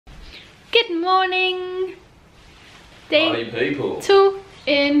Good morning. Day people. 2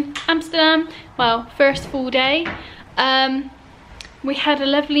 in Amsterdam. Well, first full day. We had a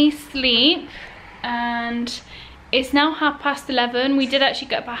lovely sleep and it's now 11:30. We did actually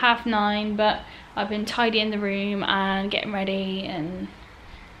get up at 9:30, but I've been tidying the room and getting ready and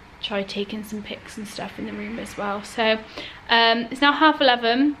tried taking some pics and stuff in the room as well. So it's now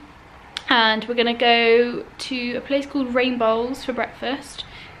 11:30 and we're gonna go to a place called Rainbows for breakfast.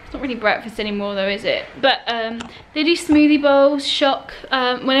 It's not really breakfast anymore though, is it? But they do smoothie bowls, shock.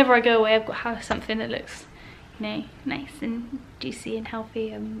 Whenever I go away, I've got to have something that looks, you know, nice and juicy and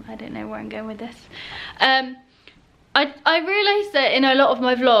healthy. I don't know where I'm going with this. I realised that in a lot of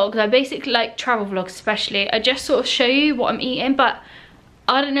my vlogs, I basically, like travel vlogs especially, I just sort of show you what I'm eating, but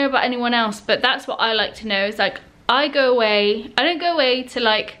I don't know about anyone else, but that's what I like to know. Is like, I go away, I don't go away to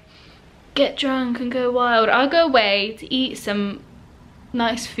like get drunk and go wild. I go away to eat some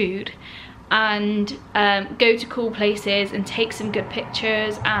nice food and go to cool places and take some good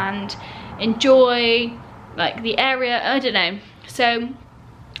pictures and enjoy like the area. I don't know, so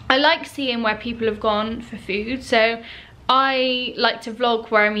I like seeing where people have gone for food, so I like to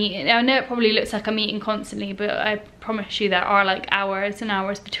vlog where I'm eating. I know it probably looks like I'm eating constantly, but I promise you there are like hours and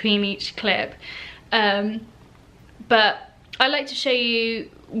hours between each clip. But I like to show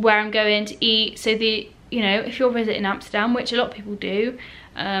you where I'm going to eat, so the, you know, if you're visiting Amsterdam, which a lot of people do,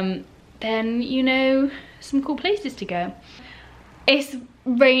 then you know some cool places to go. It's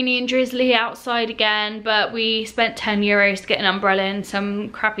rainy and drizzly outside again, but we spent €10 to get an umbrella in some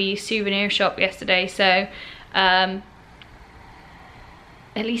crappy souvenir shop yesterday, so at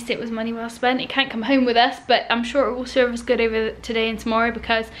least it was money well spent. It can't come home with us, but I'm sure it will serve us good over today and tomorrow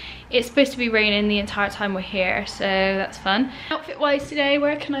because it's supposed to be raining the entire time we're here, so that's fun. Outfit wise today,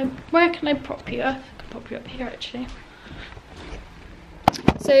 where can I prop you up? I can prop you up here actually.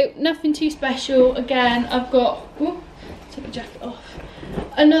 So nothing too special. Again, I've got, ooh, take the jacket off,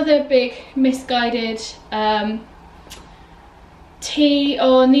 another big misguided tee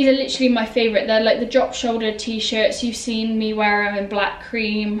on. These are literally my favourite. They're like the drop shoulder t-shirts. You've seen me wear them in black,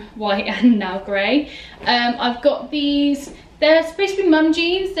 cream, white and now grey. I've got these, they're supposed to be mum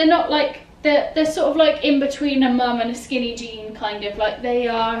jeans. They're not like, they're sort of like in between a mum and a skinny jean kind of, like they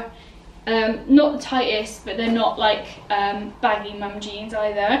are not the tightest, but they're not like baggy mum jeans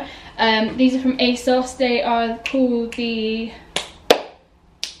either. These are from ASOS. They are called the,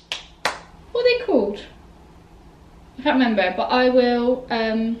 what are they called? I can't remember, but I will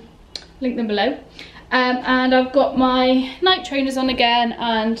link them below. And I've got my night trainers on again,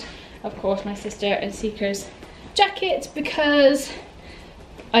 and of course my sister and Seeker's jacket because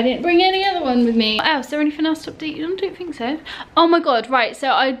I didn't bring any other one with me. What else? Is there anything else to update you on? I don't think so. Oh my god, right,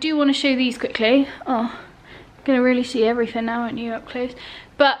 so I do want to show these quickly. Oh, you're gonna really see everything now, aren't you, up close?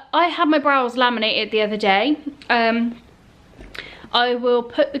 But I had my brows laminated the other day. I will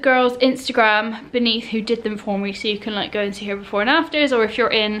put the girls' Instagram beneath who did them for me, so you can like go and see her before and afters, or if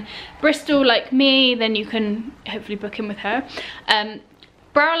you're in Bristol like me, then you can hopefully book in with her.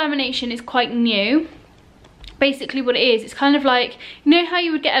 Brow lamination is quite new. Basically what it is, it's kind of like, you know how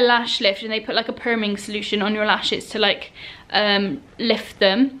you would get a lash lift and they put like a perming solution on your lashes to like lift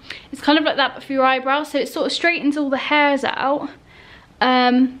them? It's kind of like that but for your eyebrows, so it sort of straightens all the hairs out.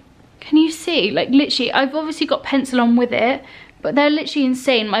 Can you see? Like literally, I've obviously got pencil on with it, but they're literally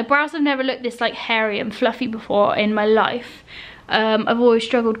insane. My brows have never looked this like hairy and fluffy before in my life. I've always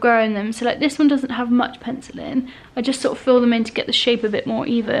struggled growing them, so like this one doesn't have much pencil in. I just sort of fill them in to get the shape a bit more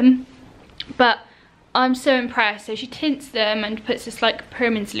even. But I'm so impressed. So she tints them and puts this like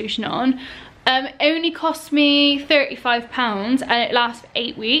permanent solution on. It only cost me £35 and it lasts for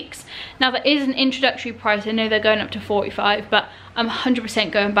 8 weeks. Now that is an introductory price. I know they're going up to 45, but I'm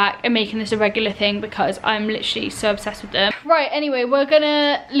 100% going back and making this a regular thing because I'm literally so obsessed with them. Right, anyway, we're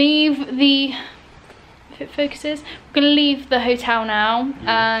gonna leave the, if it focuses, we're gonna leave the hotel now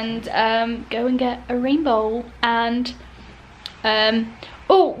and go and get a rainbow. And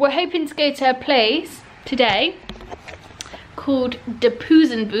oh, we're hoping to go to a place today called De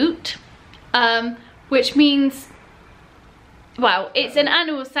Poezenboot, which means, well, it's an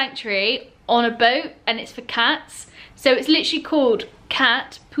animal sanctuary on a boat and it's for cats. So it's literally called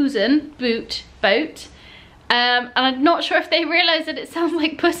Cat Poezen Boot Boat. And I'm not sure if they realise that it sounds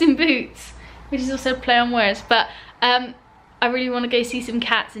like Puss in Boots, which is also a play on words, but I really want to go see some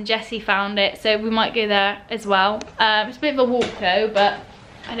cats and Jessie found it, so we might go there as well. It's a bit of a walk though, but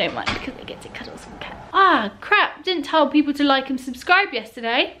I don't mind because I get to cuddle some cats. Ah, crap, didn't tell people to like and subscribe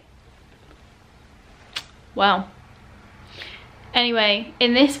yesterday. Well, anyway,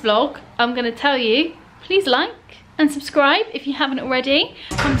 in this vlog, I'm going to tell you, please like and subscribe if you haven't already.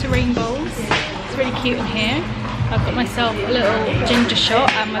 Come to Rainbows, it's really cute in here. I've got myself a little ginger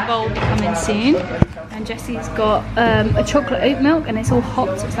shot and my bowl will be coming soon. And Jesse's got a chocolate oat milk and it's all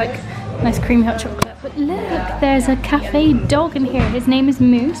hot, so it's like nice creamy hot chocolate. But look, there's a cafe dog in here. His name is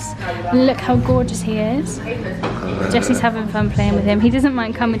Moose. Look how gorgeous he is. Jesse's having fun playing with him. He doesn't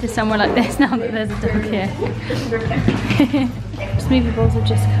mind coming to somewhere like this now that there's a dog here. Smoothie bowls have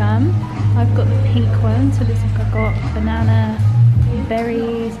just come. I've got the pink one, so it looks like I've got banana,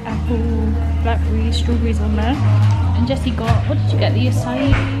 berries, apple, blackberries, strawberries on there. And Jesse got, what did you get? The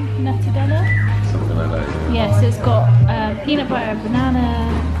acai natadella? Something like that. Yeah, so it's got peanut butter, banana,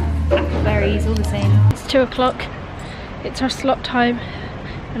 apple berries, all the same. It's 2 o'clock. It's our slot time,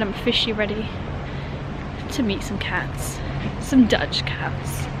 and I'm officially ready to meet some cats. Some Dutch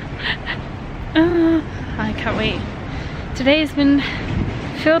cats. I can't wait. Today has been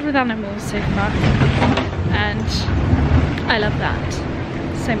filled with animals so far, and I love that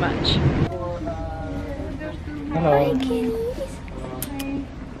so much. Hello. Hi, kitties.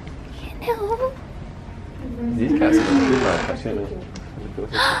 Hello. These cats are really nice, actually.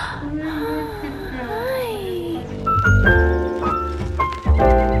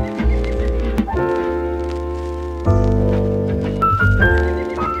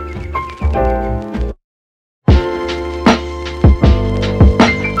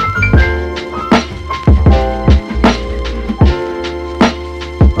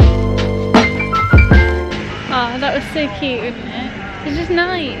 That was so cute, wasn't it? It's just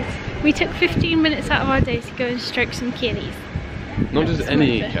nice. We took 15 minutes out of our day to go and stroke some kitties. Not just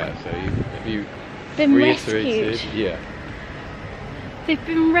any cat, so have you Been reiterated? rescued. Yeah. They've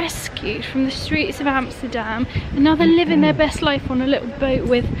been rescued from the streets of Amsterdam, and now they're living their best life on a little boat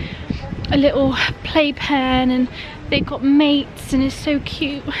with a little playpen, and they've got mates, and it's so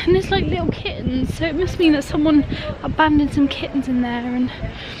cute. And there's like little kittens, so it must mean that someone abandoned some kittens in there, and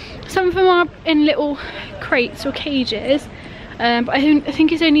some of them are in little crates or cages, but I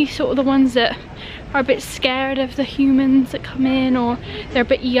think it's only sort of the ones that are a bit scared of the humans that come in, or they're a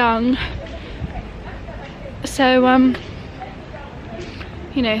bit young. So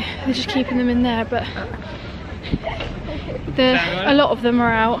you know, they're just keeping them in there, but a lot of them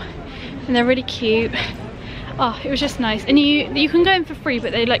are out and they're really cute. Oh, it was just nice. And you can go in for free,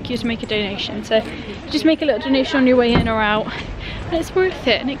 but they'd like you to make a donation, so just make a little donation on your way in or out, and it's worth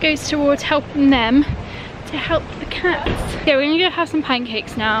it, and it goes towards helping them to help the cats. Yeah, we're gonna go have some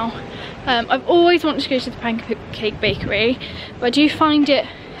pancakes now. I've always wanted to go to the pancake bakery, but I do find it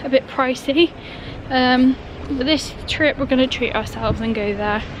a bit pricey. But this trip we're gonna treat ourselves and go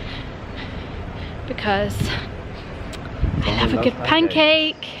there because I love a good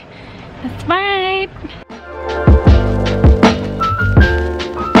pancake. That's right.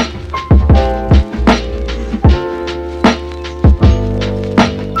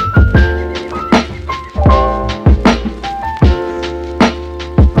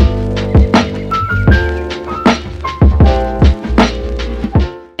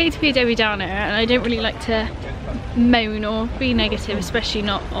 To be a Debbie Downer, and I don't really like to moan or be negative, especially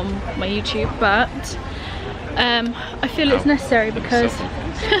not on my YouTube, but I feel it's necessary because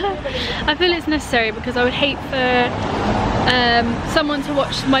I feel it's necessary because I would hate for someone to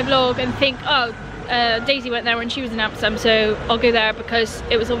watch my vlog and think, oh, Daisy went there when she was in Amsterdam, so I'll go there because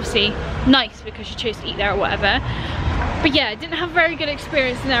it was obviously nice because she chose to eat there or whatever. But yeah, I didn't have a very good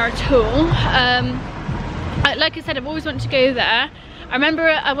experience in there at all. Like I said, I've always wanted to go there. I remember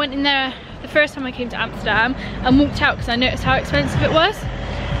I went in there the first time I came to Amsterdam and walked out because I noticed how expensive it was.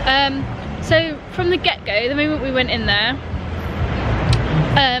 So from the get-go, the moment we went in there,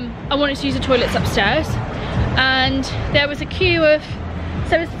 I wanted to use the toilets upstairs, and there was a queue of,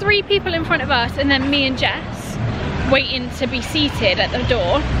 so there was 3 people in front of us and then me and Jess waiting to be seated at the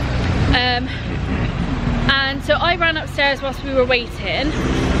door. And so I ran upstairs whilst we were waiting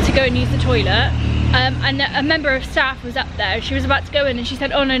to go and use the toilet. And a member of staff was up there. She was about to go in and she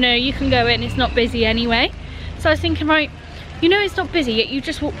said, oh no, you can go in, it's not busy anyway. So I was thinking, right, you know it's not busy, yet you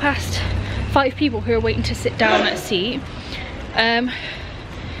just walk past 5 people who are waiting to sit down at a seat.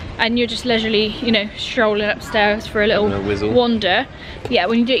 And you're just leisurely, you know, strolling upstairs for a little wander. Yeah,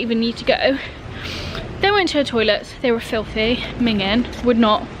 when you don't even need to go. They went to the toilets, they were filthy, minging, would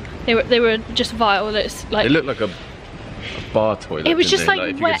not, they were just vile. It's like, they looked like a bar toilet. It was just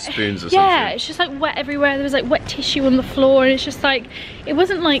like wet, spoons or yeah, something. it's just like wet everywhere. There was like wet tissue on the floor, and it's just like, it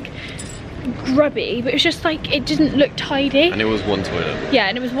wasn't like grubby, but it was just like, it didn't look tidy. And it was one toilet. Yeah,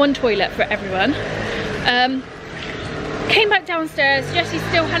 and it was one toilet for everyone. Came back downstairs, Jesse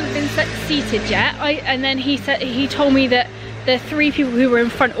still hadn't been seated yet, and then he told me that the 3 people who were in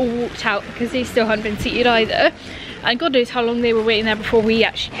front all walked out because they still hadn't been seated either. and God knows how long they were waiting there before we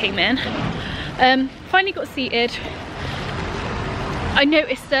actually came in. Finally got seated. I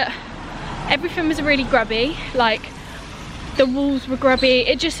noticed that everything was really grubby, like the walls were grubby.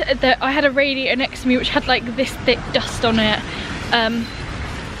 It just that I had a radiator next to me which had like this thick dust on it.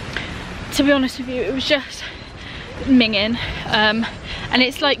 To be honest with you, it was just minging, and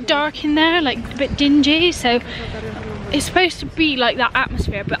it's like dark in there, like a bit dingy, so it's supposed to be like that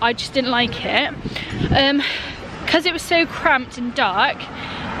atmosphere, but I just didn't like it. Because it was so cramped and dark,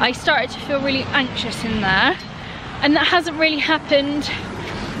 I started to feel really anxious in there, and that hasn't really happened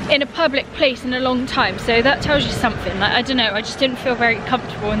in a public place in a long time, so that tells you something. Like, I don't know, I just didn't feel very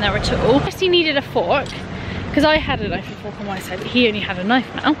comfortable in there at all. I just needed a fork, because I had a knife and fork on my side, but he only had a knife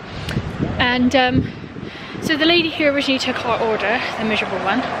now. And so the lady who originally took our order, the miserable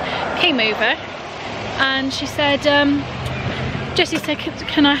one, came over and she said, Jessie said,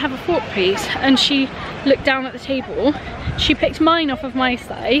 can I have a fork please? And she looked down at the table, she picked mine off of my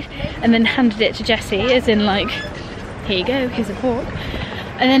side and then handed it to Jessie, as in like, here you go, here's a fork.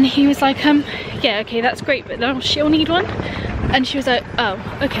 And then he was like, yeah, okay, that's great, but now she'll need one. And she was like, oh,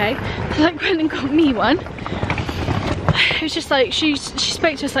 okay. So like went and got me one. It was just like, she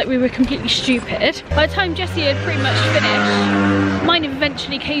spoke to us like we were completely stupid. By the time Jessie had pretty much finished, mine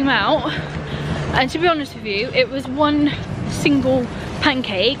eventually came out. And to be honest with you, it was one single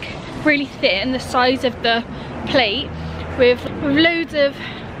pancake, really thin, the size of the plate, with loads of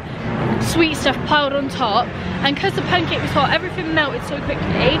sweet stuff piled on top. And because the pancake was hot, everything melted so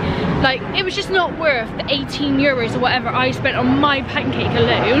quickly, like it was just not worth the 18 euros or whatever I spent on my pancake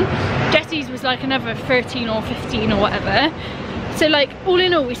alone. Jessie's was like another 13 or 15 or whatever. So like all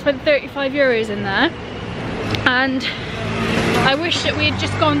in all we spent 35 euros in there. And I wish that we had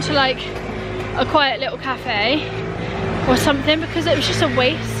just gone to like a quiet little cafe or something, because it was just a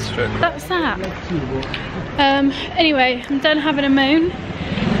waste. Sure. That was that. Anyway, I'm done having a moan.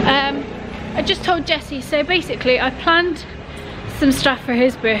 I just told Jessie, so basically I planned some stuff for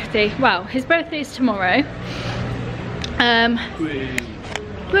his birthday. Well, his birthday is tomorrow.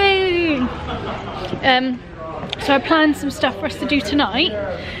 So I planned some stuff for us to do tonight,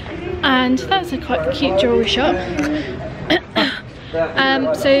 and that's a quite cute jewellery shop.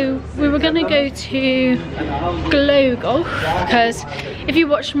 So we were gonna go to Glow Golf, because if you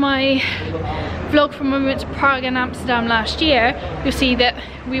watched my vlog from when we went to Prague and Amsterdam last year, you'll see that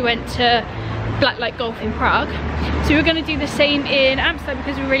we went to Blacklight Golf in Prague. So we were gonna do the same in Amsterdam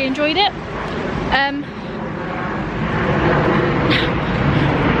because we really enjoyed it.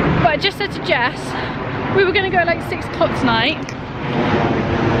 But I just said to Jess, we were gonna go at like 6 o'clock tonight,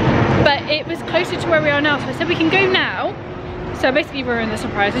 but it was closer to where we are now, so I said we can go now. So basically we're in the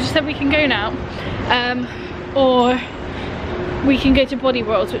surprise. I just said we can go now, or we can go to Body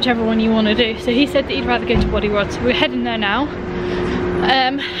Worlds, whichever one you want to do. So he said that he'd rather go to Body Worlds, so we're heading there now.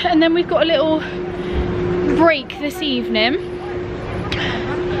 And then we've got a little break this evening,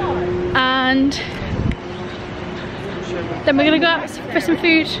 and then we're gonna go out for some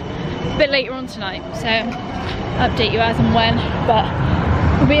food a bit later on tonight. So update you as and when, but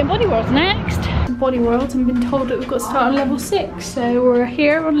we'll be in Body Worlds next. Body Worlds, and been told that we've got to start on level 6, so we're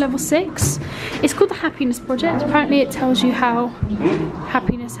here on level 6. It's called the Happiness Project. Apparently it tells you how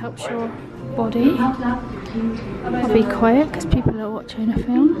happiness helps your body. I'll be quiet because people are watching a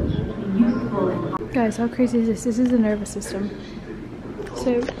film. Guys, how crazy is this? This is the nervous system.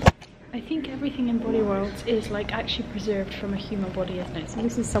 So I think everything in Body Worlds is like actually preserved from a human body, isn't it? So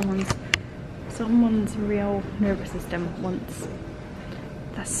this is someone's real nervous system once.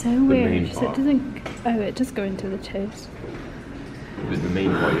 That's so weird. So it doesn't. Oh, it does go into the toes. It's the main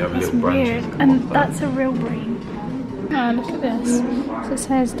part. You have That's little branches. weird, and that's a real brain. Oh, look at this. So it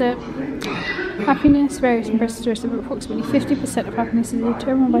says that happiness varies from person to person, but approximately 50% of happiness is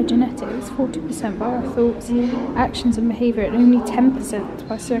determined by genetics, 40% by our thoughts, actions and behaviour, and only 10%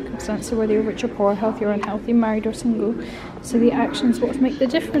 by circumstance, so whether you're rich or poor, healthy or unhealthy, married or single. So the actions what make the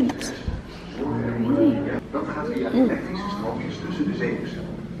difference. Crazy.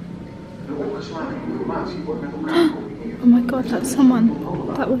 Oh my god, that's someone.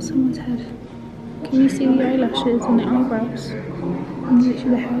 That was someone's head. Can you see the eyelashes and the eyebrows? And literally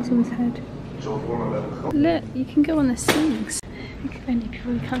the hairs on his head. Look, you can go on the Sphinx. If only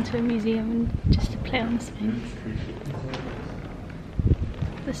people would come to a museum and just to play on the Sphinx.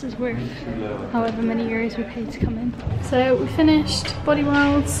 This is worth however many euros we paid to come in. So we finished Body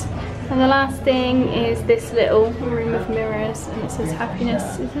Worlds, and the last thing is this little room of mirrors, and it says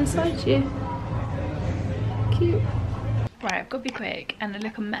happiness is inside you. Cute. Right, I've got to be quick, and I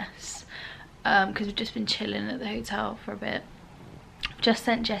look a mess because we've just been chilling at the hotel for a bit. just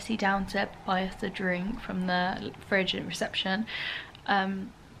sent Jessie down to buy us a drink from the fridge at reception.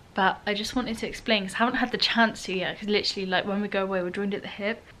 But I just wanted to explain because I haven't had the chance to yet, because literally like when we go away we're joined at the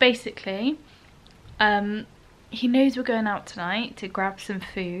hip. Basically, he knows we're going out tonight to grab some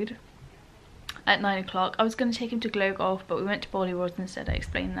food at 9 o'clock. I was going to take him to Glow Golf, but we went to Bollywood instead. I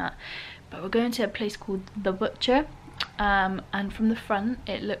explained that. But we're going to a place called The Butcher, and from the front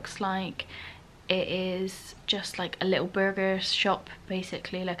it looks like it is just like a little burger shop,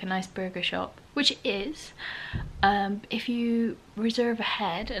 basically like a nice burger shop, which it is. If you reserve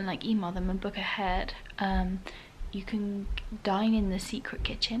ahead and like email them and book ahead, you can dine in the secret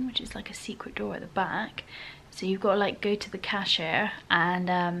kitchen, which is like a secret door at the back. So you've got to like go to the cashier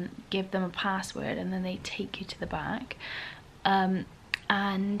and give them a password, and then they take you to the back.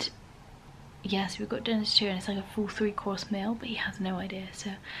 And yes, we've got dinners too, and it's like a full 3-course meal, but he has no idea. So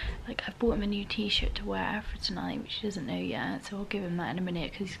like I've bought him a new t-shirt to wear for tonight, which he doesn't know yet, so I'll give him that in a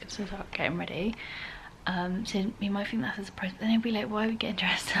minute because he's going to start getting ready. So he might think that's a surprise, but then he'll be like, why are we getting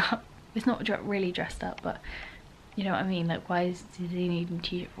dressed up? It's not really dressed up, but you know what I mean, like does he need a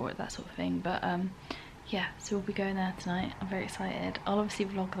t-shirt for it, that sort of thing. But yeah, so we'll be going there tonight. I'm very excited. I'll obviously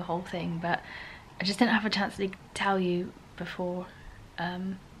vlog the whole thing, but I just didn't have a chance to tell you before,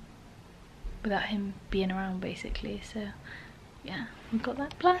 without him being around basically. So yeah, we've got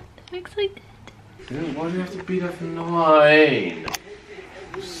that planned. I'm excited. Dude, why do you have to be there for 9?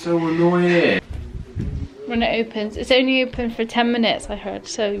 So annoying. When it opens, it's only open for 10 minutes I heard,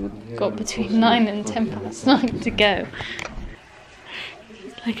 so we've got between 9 and 10 past 9 to go.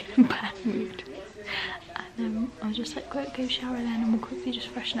 He's like in a bad mood. And I was just like, go shower then, and we'll quickly just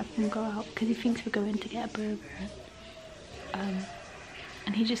freshen up and go out, because he thinks we're going to get a burger.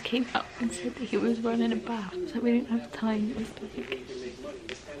 And he just came up and said that he was running a bath, so we didn't have time. It was like,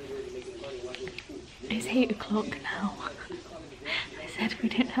 it's 8 o'clock now. I said we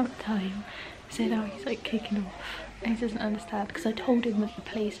didn't have time. I said, oh, he's like kicking off. And he doesn't understand, because I told him that the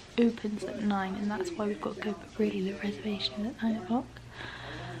place opens at 9 and that's why we've got to go, but really the reservation is at 9 o'clock.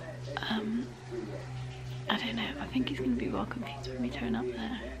 I don't know, I think he's going to be well confused when we turn up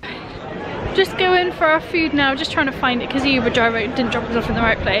there. Just going for our food now, just trying to find it because the Uber driver didn't drop us off in the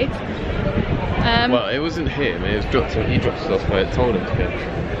right place. Well, it wasn't him, it was he dropped us off where I told him to go.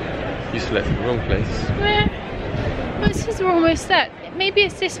 You selected the wrong place. Well, it says we're almost set. Maybe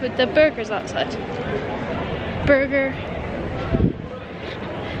it's this with the burgers outside. Burger.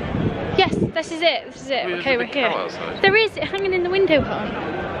 Yes, this is it. This is it. Okay, we're here. There is it hanging in the window, hon.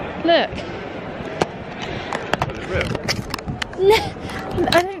 Look. No,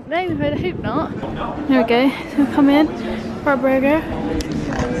 I don't know, but I hope not. There we go. So we'll come in for our burger.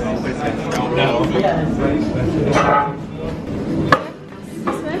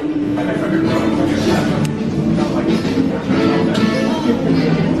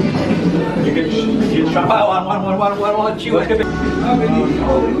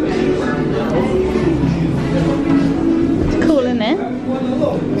 It's cool, isn't it?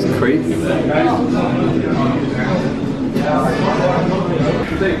 It's creepy.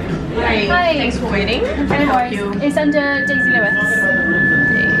 Hi. Thanks for waiting. Thank you. It's under Daisy Lewis.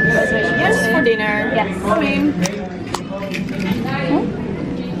 Yes, for dinner. Yes. Coming.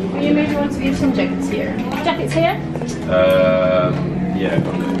 You maybe want to get some jackets here. Jackets here? Yeah,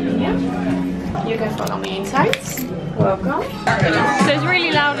 Yeah. You can follow me inside. Welcome. So it's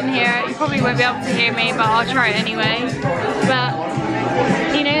really loud in here. You probably won't be able to hear me, but I'll try it anyway. But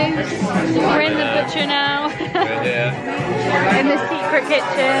you know, we're in the butcher now. In the secret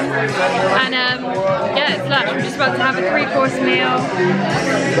kitchen. And yeah, it's lunch. We're just about to have a 3-course meal.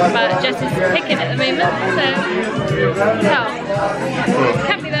 But Jess is picking at the moment, so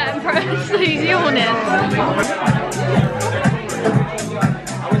can't be that impressed. So he's yawning.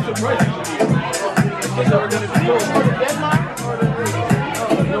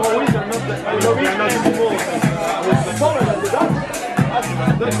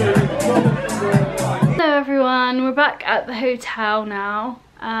 Hello everyone, we're back at the hotel now.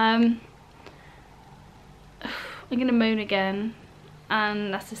 I'm gonna moan again,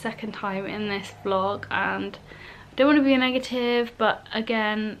 and that's the second time in this vlog, and I don't want to be negative, but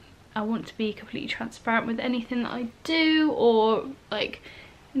again I want to be completely transparent with anything that I do, or like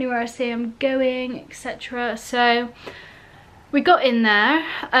anywhere I say I'm going, etc. So we got in there.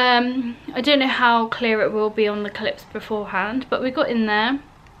 I don't know how clear it will be on the clips beforehand, but we got in there.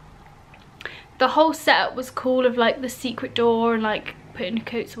 The whole setup was cool, of like the secret door and like putting your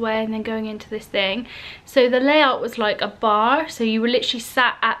coats away and then going into this thing. So the layout was like a bar, so you were literally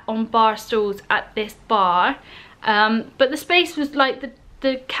sat on bar stools at this bar, but the space was like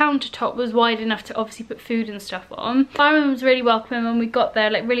the countertop was wide enough to obviously put food and stuff on. The barman was really welcoming when we got there,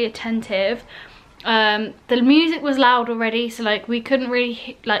 like really attentive. The music was loud already, so like we couldn't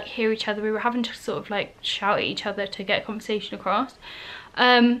really like hear each other. We were having to sort of like shout at each other to get a conversation across.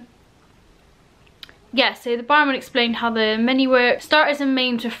 Yeah, so the barman explained how the menu worked. Starters and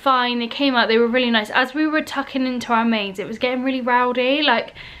mains were fine. They came out, they were really nice. As we were tucking into our mains, it was getting really rowdy.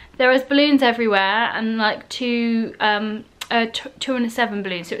 Like there was balloons everywhere, and like two and a 7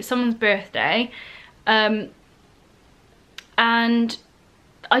 balloons. So it was someone's birthday, and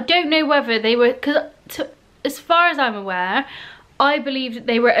I don't know whether they were, because as far as I'm aware, I believe that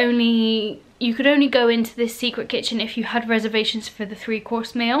they were only, you could only go into this secret kitchen if you had reservations for the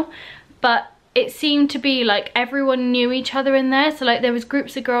 3-course meal. But it seemed to be like everyone knew each other in there, so like there was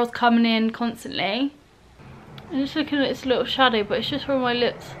groups of girls coming in constantly. I'm just looking at this little shadow, but it's just from my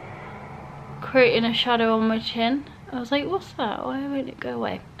lips creating a shadow on my chin. I was like, what's that? Why won't it go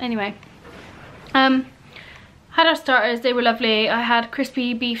away? Anyway, had our starters, they were lovely. I had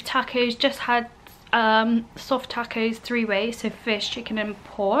crispy beef tacos, just had soft tacos 3-way, so fish, chicken and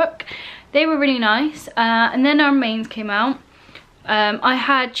pork. They were really nice. And then our mains came out. I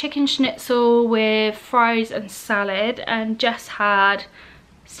had chicken schnitzel with fries and salad, and Jess had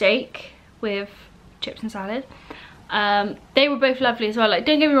steak with chips and salad. They were both lovely as well. Like,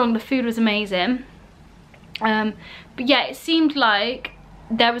 don't get me wrong, the food was amazing. But yeah, it seemed like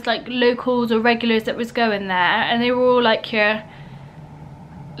there was like locals or regulars that was going there, and they were all like your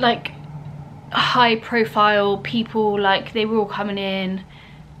like high profile people. Like they were all coming in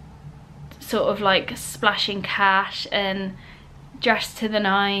sort of like splashing cash and dressed to the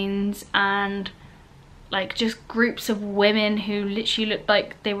nines, and like just groups of women who literally looked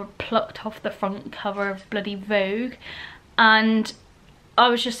like they were plucked off the front cover of bloody Vogue. And I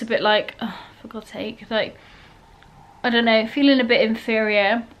was just a bit like, oh, for God's sake, like, I don't know, feeling a bit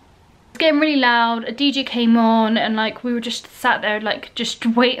inferior. It was getting really loud. A DJ came on, and like we were just sat there like just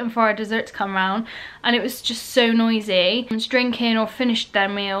waiting for our dessert to come around, and it was just so noisy. I was drinking or finished their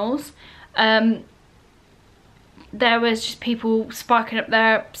meals. There was just people sparking up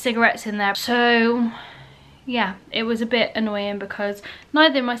their cigarettes in there. So yeah, it was a bit annoying because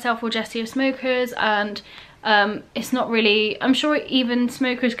neither myself or Jessie are smokers, and it's not really, I'm sure even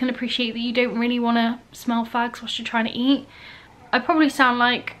smokers can appreciate that you don't really want to smell fags whilst you're trying to eat. I probably sound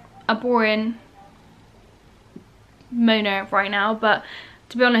like a boring moaner right now, but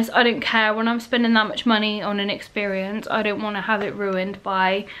to be honest, I don't care. When I'm spending that much money on an experience, I don't want to have it ruined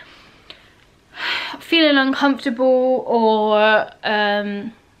by feeling uncomfortable or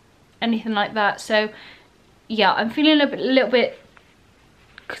anything like that. So yeah, I'm feeling a little bit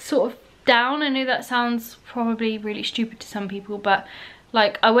sort of down. I know that sounds probably really stupid to some people, but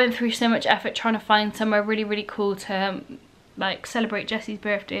like I went through so much effort trying to find somewhere really cool to like celebrate Jessie's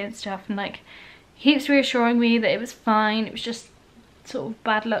birthday and stuff, and like he keeps reassuring me that it was fine. It was just sort of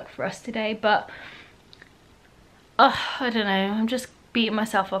bad luck for us today, but I don't know, I'm just beating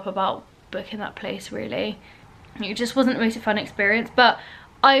myself up about booking that place. Really, it just wasn't the most fun experience. But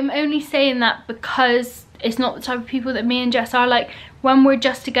I'm only saying that because it's not the type of people that me and Jess are. Like when we're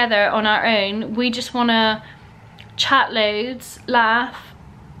just together on our own, we just want to chat loads, laugh,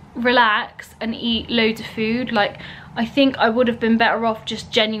 relax and eat loads of food. Like I think I would have been better off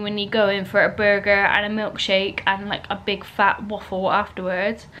just genuinely going for a burger and a milkshake and like a big fat waffle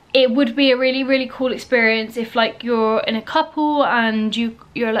afterwards. It would be a really cool experience if like you're in a couple and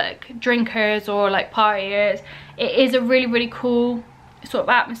you're like drinkers or like partiers. It is a really cool sort of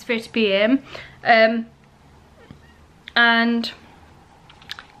atmosphere to be in. And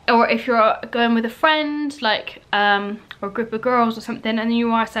or if you're going with a friend, like or a group of girls or something, and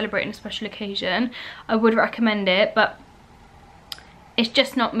you are celebrating a special occasion, I would recommend it. But it's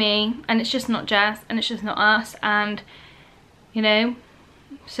just not me, and it's just not Jess, and it's just not us, and you know,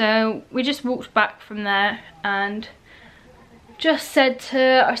 so we just walked back from there and just said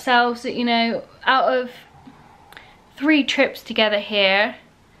to ourselves that, you know, out of 3 trips together here,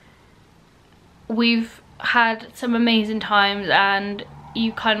 we've had some amazing times, and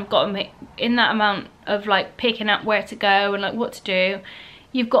you kind of got to make, in that amount of like picking up where to go and like what to do,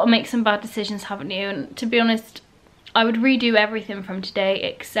 you've got to make some bad decisions, haven't you? And to be honest, I would redo everything from today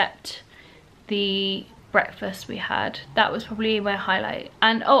except the breakfast we had. That was probably my highlight.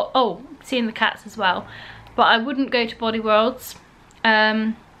 And oh, seeing the cats as well. But I wouldn't go to Body Worlds,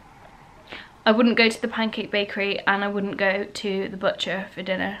 I wouldn't go to the Pancake Bakery, and I wouldn't go to the Butcher for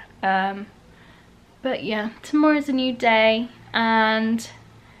dinner. But yeah, tomorrow's a new day, and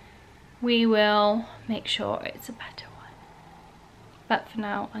we will make sure it's a better one. But for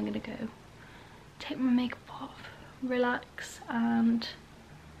now, I'm gonna go take my makeup off, relax, and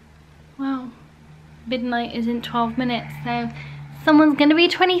Wow. Midnight is in 12 minutes, so someone's gonna be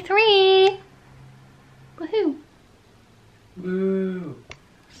 23. Woohoo. Woo.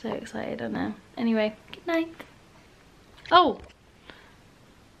 So excited, I know. Anyway, good night. Oh.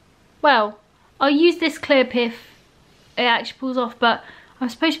 Well, I'll use this clip if it actually pulls off, but I'm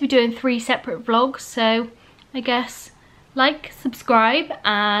supposed to be doing 3 separate vlogs, so I guess like, subscribe,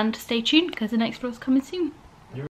 and stay tuned because the next vlog's coming soon.